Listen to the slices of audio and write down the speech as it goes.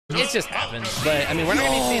It just happens. But, I mean, we're not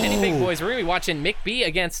going to be seeing any big boys. We're going to be watching McBee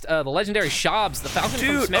against the legendary Shobs, the Falcon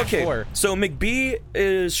from Smash 4. So McBee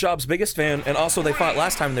is Shobs' biggest fan, and also they fought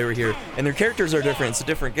last time they were here, and their characters are different. It's a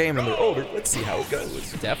different game, and they're older. Let's see how it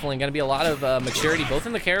goes. Definitely going to be a lot of maturity, both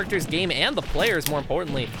in the characters, game, and the players, more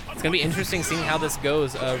importantly. It's going to be interesting seeing how this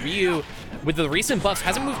goes. Ryu, with the recent buffs,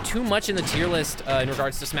 hasn't moved too much in the tier list in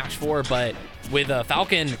regards to Smash 4, but with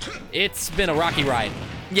Falcon, it's been a rocky ride.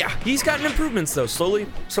 Yeah, he's gotten improvements, though, slowly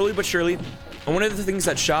but surely. And one of the things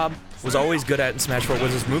that Shob was always good at in Smash 4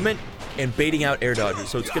 was his movement and baiting out air dodges.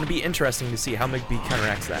 So it's going to be interesting to see how McBee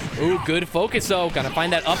counteracts that. Ooh, good focus, though. Gonna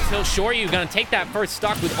find that up tilt Shoryu. Gonna take that first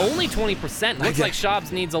stock with only 20%. Looks like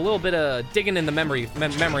Shobs needs a little bit of digging in the memory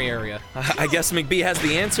area. I guess McBee has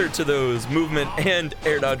the answer to those movement and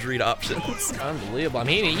air dodge read options. Unbelievable. I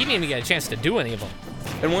mean, he didn't even get a chance to do any of them.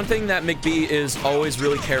 And one thing that McBee is always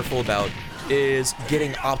really careful about is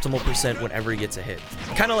getting optimal percent whenever he gets a hit.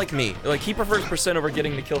 Kind of like me. Like, he prefers percent over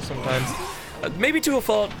getting the kill sometimes. Maybe to a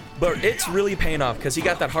fault, but it's really paying off because he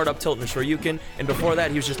got that hard up tilt in the Shoryuken, and before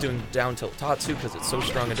that he was just doing down tilt Tatsu because it's so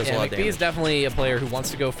strong and does a lot of damage. McBee is definitely a player who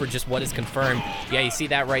wants to go for just what is confirmed. Yeah, you see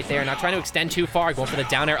that right there. Not trying to extend too far, going for the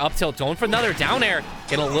down air up tilt, going for another down air.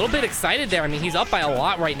 Getting a little bit excited there. I mean, he's up by a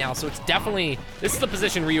lot right now, so it's definitely, this is the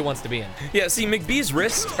position Ryu wants to be in. Yeah, see, McBee's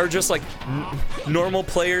wrists are just like normal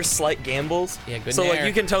players' slight gambles. Yeah, good So, nair. like,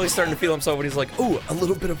 you can tell he's starting to feel himself when he's like, ooh, a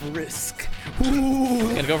little bit of a risk. Ooh.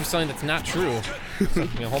 Gonna go for something that's not true. So I'm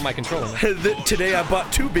gonna hold my controller. Today I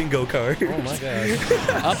bought 2 bingo cards. Oh my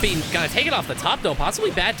god. Up being gonna take it off the top though.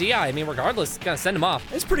 Possibly bad DI. I mean, regardless, gonna send him off.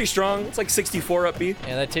 It's pretty strong. It's like 64 up B.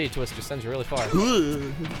 Yeah, that titty twister sends you really far.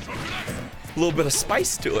 A little bit of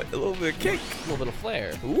spice to it. A little bit of kick. A little bit of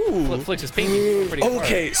flair. Ooh. Flicks his pinky pretty hard.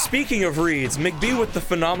 Okay, speaking of reads, McBee with the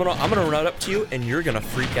phenomenal. I'm gonna run up to you and you're gonna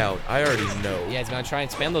freak out. I already know. Yeah, he's gonna try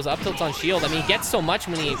and spam those up tilts on shield. I mean, he gets so much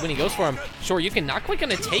when he goes for him. Sure, you can not quite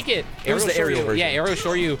gonna take it. Here's the aerial version. Yeah, Aerial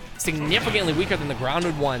Shoryu significantly weaker than the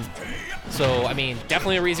grounded one. So I mean,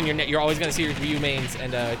 definitely a reason you're always gonna see your Ryu mains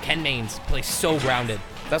and Ken mains play so grounded.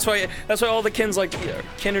 That's why all the Kens, like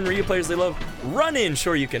Ken and Ryu players, they love run in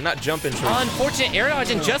Shoryuken, not jump in Shoryuken. Unfortunate air dodge,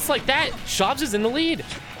 and just like that, Shobs is in the lead.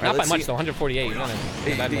 Not by much though, 148. You're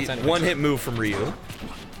gonna one hit move from Ryu.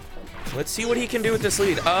 Let's see what he can do with this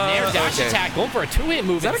lead. Nair dash attack, going for a 2-hit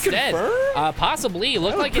move instead. Confirm? Possibly.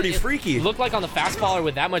 Looked like pretty freaky. Looked like on the fast faller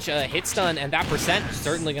with that much hit stun and that percent,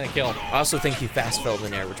 certainly gonna kill. I also think he fast fell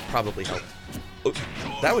in air, which probably helped. Oh,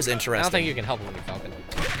 that was interesting. I don't think you can help him when you're Falcon.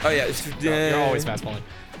 Oh yeah, You're always fast falling.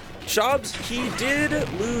 Shobs, he did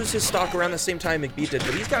lose his stock around the same time McBee did,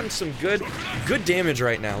 but he's gotten some good damage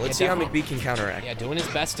right now. Let's see how McBee can counteract. Yeah, doing his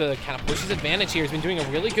best to kind of push his advantage here. He's been doing a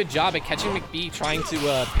really good job at catching McBee, trying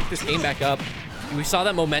to pick this game back up. We saw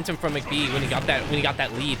that momentum from McBee when he got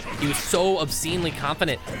that lead. He was so obscenely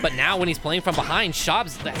confident. But now when he's playing from behind,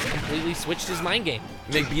 Shobs has completely switched his mind game.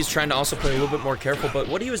 McBee's trying to also play a little bit more careful, but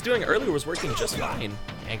what he was doing earlier was working just fine.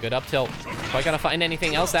 And good up tilt. Quite gonna find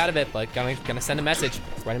anything else out of it, but gonna send a message.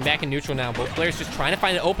 Running back in neutral now. Both players just trying to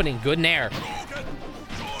find an opening. Good nair.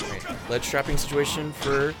 Ledge trapping situation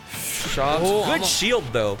for Shobs. Oh, good shield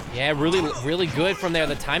though. Yeah, really good from there.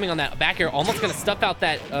 The timing on that back air almost gonna stuff out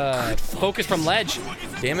that focus from ledge.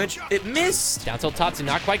 Damage. It missed. Down tilt Tatsu,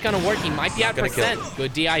 not quite gonna work. He might be at percent.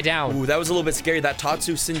 Good DI down. Ooh, that was a little bit scary. That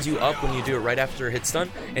Tatsu sends you up when you do it right after a hit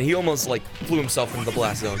stun, and he almost like flew himself into the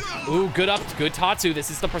blast zone. Ooh, good Tatsu. This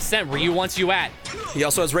is the percent Ryu wants you at. He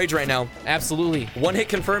also has rage right now. Absolutely. One hit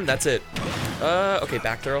confirmed. That's it. Okay,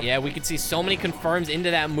 back throw. Yeah, we could see so many confirms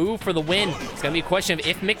into that move for the win. It's gonna be a question of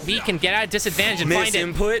if McBee can get at a disadvantage and find it.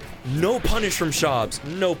 Input. No punish from Shobs.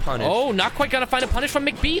 No punish. Oh, not quite gonna find a punish from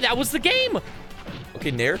McBee. That was the game.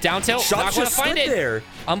 Okay, Nair. Down tilt. Shobs not gonna find it. There.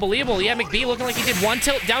 Unbelievable. Yeah, McBee looking like he did one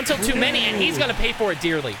tilt, down tilt too many, and he's gonna pay for it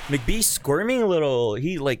dearly. McBee squirming a little.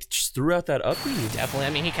 He like just threw out that uppy. Definitely. I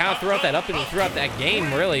mean, he kind of threw out that up and he threw out that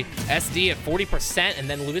game, really. SD at 40% and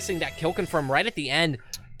then losing that kill confirm right at the end.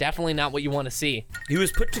 Definitely not what you want to see. He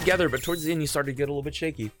was put together, but towards the end, he started to get a little bit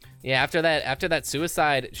shaky. Yeah, after that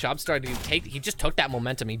suicide, Shobs started to he just took that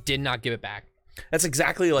momentum. He did not give it back. That's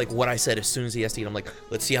exactly like what I said as soon as he SD'd. I'm like,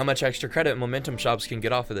 let's see how much extra credit and momentum Shobs can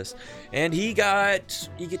get off of this. And he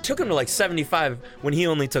took him to like 75 when he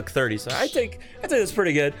only took 30. So I think that's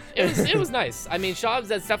pretty good. It was nice. I mean, Shobs,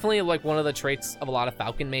 that's definitely like one of the traits of a lot of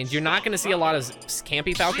Falcon mains. You're not going to see a lot of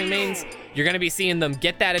campy Falcon mains. You're going to be seeing them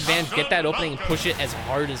get that advantage, get that opening, and push it as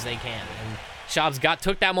hard as they can. And Shobs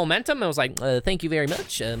took that momentum and was like, thank you very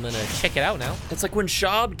much. I'm going to check it out now. It's like when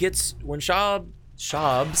Shobs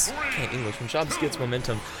Shobs, I can't English, when Shobs gets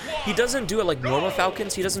momentum, he doesn't do it like normal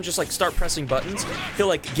Falcons. He doesn't just like start pressing buttons. He'll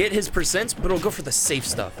like get his percents, but he'll go for the safe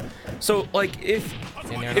stuff. So like if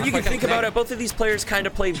you can think about it, both of these players kind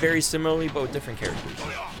of play very similarly, but with different characters.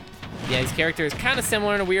 Yeah, his character is kind of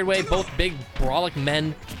similar in a weird way. Both big, brawlic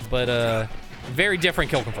men, but very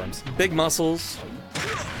different kill confirms. Big muscles,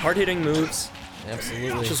 hard-hitting moves.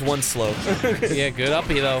 Absolutely. Just one slow. Yeah, good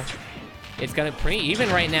uppie though. It's gonna pretty even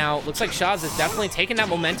right now. Looks like Shobs has definitely taken that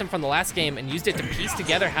momentum from the last game and used it to piece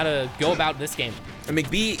together how to go about this game. And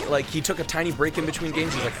McBee, like, he took a tiny break in between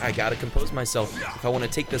games. He's like, I gotta compose myself if I want to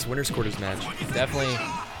take this winner's quarters match. Definitely.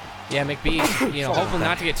 Yeah, McBee, you know, hopefully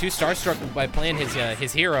not to get too starstruck by playing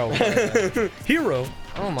his hero. Hero?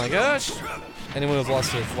 Oh my gosh. Anyone who's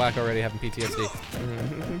lost to Whack already having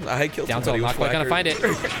PTSD. I killed down tilt, not quite gonna find it.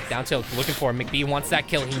 Down tilt, looking for him. McBee wants that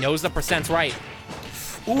kill. He knows the percent's right.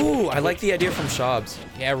 Ooh, I like the idea from Shobs.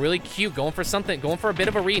 Yeah, really cute. Going for something. Going for a bit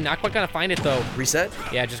of a read. Not quite gonna find it though. Reset?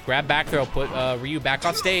 Yeah, just grab back throw. Put Ryu back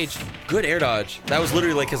off stage. Good air dodge. That was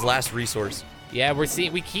literally like his last resource. Yeah,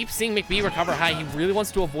 we keep seeing McBee recover high. He really wants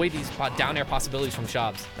to avoid these down air possibilities from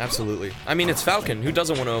Shobs. Absolutely. I mean, it's Falcon. Who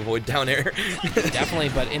doesn't want to avoid down air? Definitely,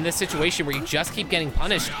 but in this situation where you just keep getting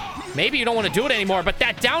punished, maybe you don't want to do it anymore, but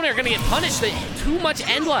that down air gonna get punished. Too much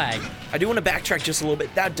end lag. I do want to backtrack just a little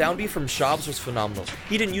bit. That down B from Shobs was phenomenal.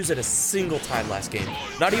 He didn't use it a single time last game.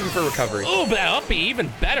 Not even for recovery. Oh, but that up B even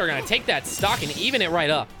better. Gonna take that stock and even it right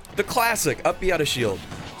up. The classic up B out of shield.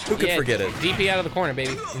 Who could forget it? DP out of the corner,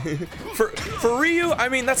 baby. for Ryu, I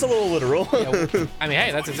mean, that's a little literal. Yeah, I mean,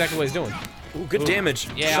 hey, that's exactly what he's doing. Ooh, good damage.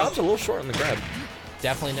 Yeah. Shobs a little short on the grab.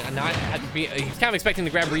 Definitely not. He's kind of expecting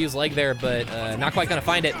to grab Ryu's leg there, but not quite gonna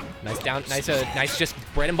find it. Nice down, nice just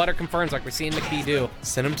bread and butter confirms like we're seeing McBee do.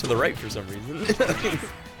 Send him to the right for some reason.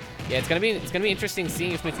 Yeah, it's gonna be interesting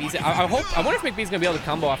seeing if McBee's. I wonder if McBee's gonna be able to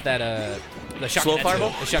combo off that the slow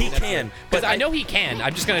fireball. He can, because I know he can.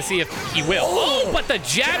 I'm just gonna see if he will. Oh, but the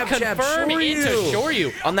jab confirm into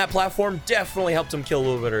Shoryu on that platform definitely helped him kill a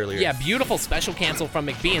little bit earlier. Yeah, beautiful special cancel from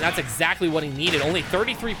McBee, and that's exactly what he needed. Only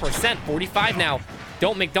 33%, 45 now.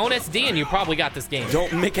 Don't SD, and you probably got this game.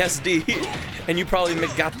 Don't SD, and you probably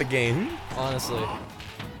got the game. Honestly.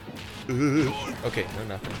 Okay, no,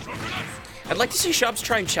 nothing. I'd like to see Shobs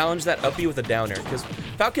try and challenge that up B with a down air, because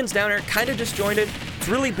Falcon's down air kind of disjointed. It's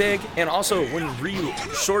really big, and also when Ryu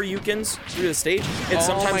Shoryukens through the stage, it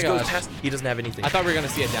sometimes goes past. He doesn't have anything. I thought we were gonna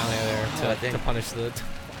see a down air there to punish the.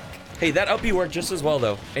 Hey, that up B worked just as well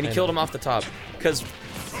though, and he killed him off the top, because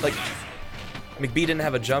like McBee didn't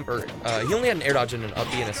have a jump, or he only had an air dodge and an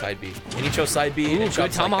up B and a side B, and he chose side B. Ooh, and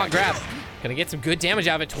good tomahawk grab. Gonna get some good damage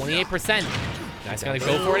out of it. 28%. Nice, gonna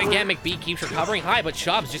go for it again. McBee keeps recovering high, but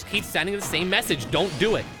Shobs just keeps sending the same message. Don't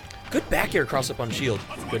do it. Good back air cross up on shield.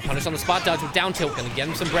 Good punish on the spot dodge with down tilt. Gonna get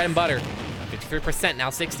him some bread and butter. 53%, now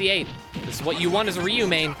 68. This is what you want as a Ryu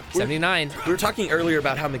main. 79. We were talking earlier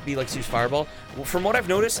about how McBee likes to use Fireball. Well, from what I've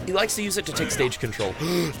noticed, he likes to use it to take stage control.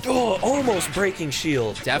 Oh, almost breaking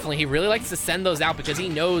shield. Definitely, he really likes to send those out because he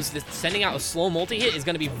knows that sending out a slow multi-hit is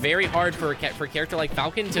going to be very hard for a character like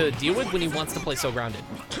Falcon to deal with when he wants to play so grounded.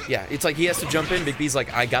 Yeah, it's like he has to jump in. McBee's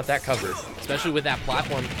like, I got that covered. Especially with that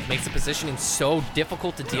platform, it makes the positioning so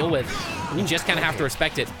difficult to deal with. You just kind of have to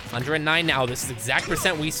respect it. 109 now. This is the exact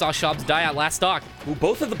percent we saw Shobs die at last stock. Ooh,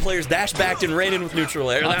 both of the players dash backed and ran in with neutral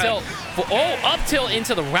air. Up tilt. Oh, up tilt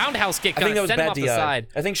into the roundhouse kick. I think that was bad DI. Side.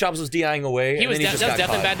 I think Shobs was DIing away. He was definitely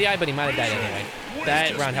caught. bad DI, but he might have died anyway.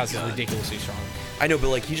 That roundhouse is ridiculously strong. I know, but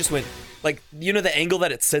like he just went, like, you know the angle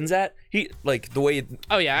that it sends at? He, like, the way.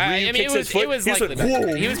 Oh yeah, I mean it was like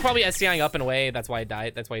went, he was probably SDIing up and away. That's why he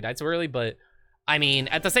died. That's why he died so early. But I mean,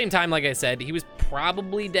 at the same time, like I said, he was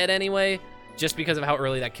probably dead anyway, just because of how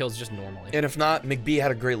early that kills just normally. And if not, McBee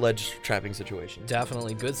had a great ledge trapping situation.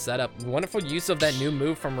 Definitely good setup. Wonderful use of that new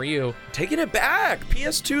move from Ryu. Taking it back.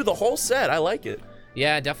 PS2, the whole set. I like it.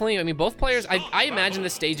 Yeah, definitely. I mean, both players, I imagine the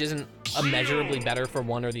stage isn't immeasurably better for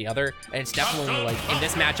one or the other. And it's definitely, like, in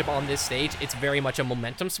this matchup on this stage, it's very much a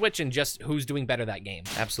momentum switch and just who's doing better that game.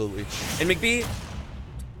 Absolutely. And McBee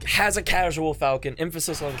has a casual Falcon,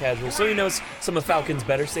 emphasis on casual, so he knows some of Falcon's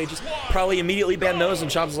better stages. Probably immediately ban those,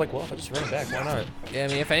 and Shobs is like, well, if I just run it back, why not? Yeah, I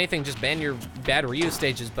mean, if anything, just ban your bad Ryu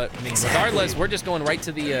stages, but I mean, regardless, we're just going right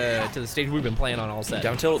to the stage we've been playing on all set.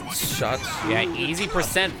 Down tilt, shots. Yeah, easy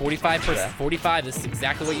percent, 45%, 45, this is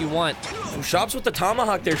exactly what you want. Shobs with the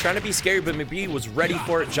tomahawk there, trying to be scary, but McBee was ready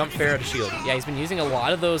for it, jump fair out of shield. Yeah, he's been using a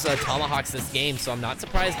lot of those tomahawks this game, so I'm not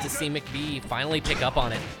surprised to see McBee finally pick up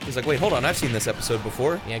on it. He's like, wait, hold on, I've seen this episode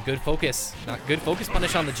before. Yeah, good focus. Not good focus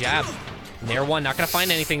punish on the jab. Nair 1, not gonna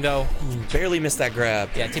find anything though. Barely missed that grab.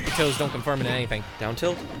 Yeah, tippy toes don't confirm into anything. Down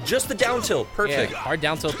tilt? Just the down tilt. Perfect. Yeah, hard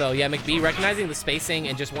down tilt though. Yeah, McBee recognizing the spacing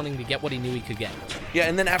and just wanting to get what he knew he could get. Yeah,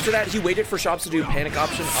 and then after that, he waited for Shobs to do panic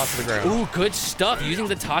option off the ground. Ooh, good stuff. Using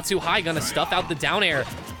the Tatsu high, gonna stuff out the down air.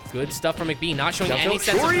 Good stuff from McBee, not showing Down any tilt,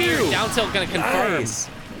 sense of fear. Shoryu. Down tilt gonna confirm. Nice.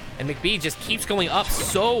 And McBee just keeps going up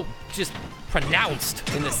so just pronounced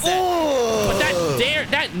in the set. Oh. But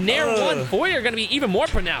that Nair 1 forward are gonna be even more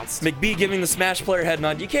pronounced. McBee giving the Smash player head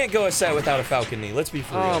nod. You can't go a set without a Falcon knee. Let's be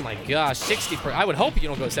for real. Oh my gosh, 60. I would hope you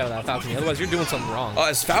don't go set without a Falcon knee, otherwise you're doing something wrong.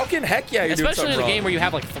 As Falcon? Heck yeah, you're doing Especially something in a wrong. game where you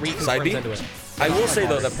have like 3 Side B? confirms into it. I will say,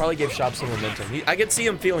 though, that probably gave Shobs some momentum. I could see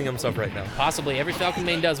him feeling himself right now. Possibly. Every Falcon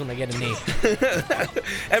main does when they get a knee.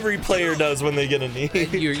 Every player does when they get a knee.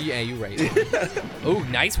 You're right. Oh,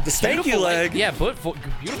 nice. The stanky leg. Yeah, but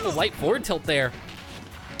beautiful light forward tilt there.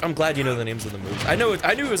 I'm glad you know the names of the moves. I knew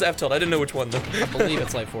it was F tilt. I didn't know which one, though. I believe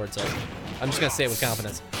it's light forward tilt. I'm just going to say it with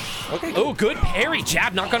confidence. Okay. Oh, good parry.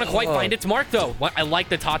 Jab, not going to quite find its mark, though. I like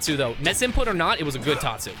the Tatsu, though. Miss input or not, it was a good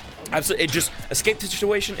Tatsu. Absolutely. It just escaped the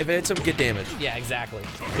situation. If it hits him, get damage. Yeah, exactly.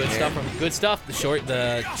 Good stuff. The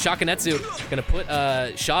Shakanetsu gonna put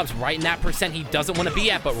Shobs right in that percent he doesn't want to be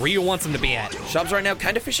at, but Ryu wants him to be at. Shobs right now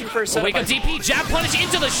kind of fishing for a setup. Wake up DP, jab punish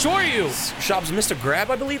into the Shoryu. Shobs missed a grab,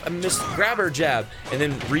 I believe. A missed grab or jab, and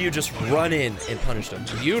then Ryu just run in and punished him.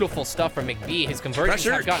 Beautiful stuff from McBee. His conversions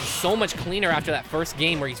have gotten so much cleaner after that first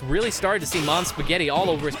game where he's really started to see Mom Spaghetti all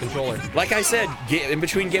over his controller. Like I said, in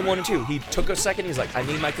between game 1 and 2, he took a second. He's like, I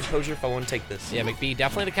need my composure if I want to take this. Yeah, McBee,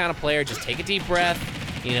 definitely the kind of player, just take a deep breath,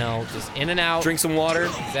 you know, just in and out. Drink some water.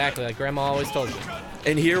 Exactly, like Grandma always told you.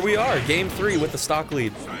 And here we are, game 3 with the stock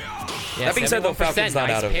lead. Yeah, that being said, though, Falcon's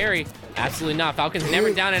not out of it. Parry. Absolutely not. Falcon's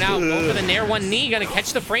never down and out. Go for the Nair 1 knee. Gonna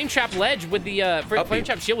catch the frame trap ledge with the frame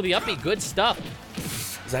trap shield with the uppy. Good stuff.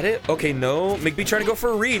 Is that it? Okay, no. McBee trying to go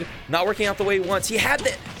for a read. Not working out the way he wants. He had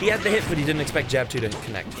the hit, but he didn't expect jab 2 to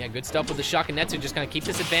connect. Yeah, good stuff with the Shakanetsu. Just gonna keep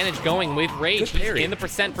this advantage going with Rage. He's in the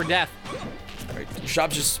percent for death. All right,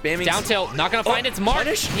 Shobs just spamming. Down tilt, not gonna find its mark.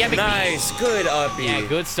 Punish? Yeah, McBee. Nice, good uppy. Yeah,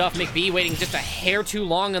 good stuff. McBee waiting just a hair too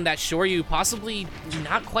long on that Shoryu, possibly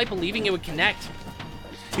not quite believing it would connect.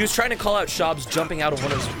 He was trying to call out Shobs jumping out of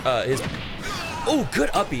one of his. Oh, good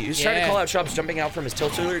uppy. He was trying to call out Shobs jumping out from his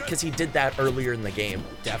tilt earlier because he did that earlier in the game.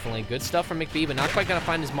 Definitely good stuff from McBee, but not quite gonna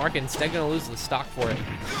find his mark and instead gonna lose the stock for it.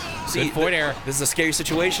 See, good forward air. This is a scary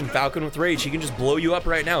situation. Falcon with Rage. He can just blow you up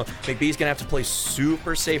right now. McBee's gonna have to play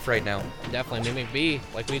super safe right now. Definitely. McBee,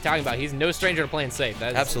 like we were talking about, he's no stranger to playing safe.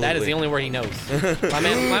 Absolutely. That is the only word he knows. my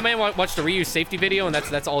man watched the Ryu safety video, and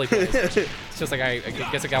that's all he plays. It's just like, I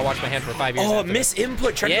guess I gotta watch my hand for 5 years. Oh, miss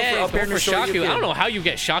input. Trying to go for up air for Shaku. I don't know how you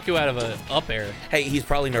get Shaku out of an up air. Hey, he's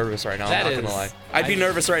probably nervous right now. I'm not gonna lie. I'd be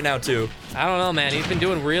nervous right now too. I don't know, man. He's been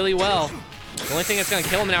doing really well. The only thing that's gonna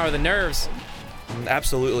kill him now are the nerves.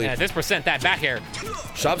 Absolutely. Yeah, this percent, that back air.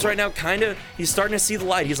 Shobs right now he's starting to see the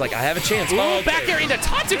light. He's like, I have a chance. Ooh, back air into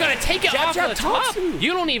Tatsu, gonna take it off the top.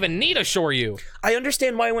 You don't even need a Shoryu. I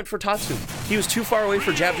understand why I went for Tatsu. He was too far away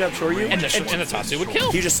for jab Shoryu. And the Tatsu would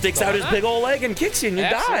kill. He just sticks out his big old leg and kicks you and you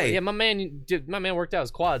die. Yeah, my man worked out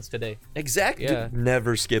his quads today. Exactly. Yeah. Dude,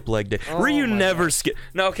 never skip leg day. Ryu never skip.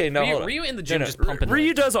 No, okay, no. hold on. Ryu in the gym just pumping.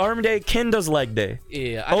 Ryu does arm day, Ken does leg day.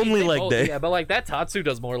 Yeah. Only leg day. Yeah, but like that Tatsu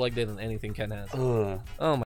does more leg day than anything Ken has. Oh my.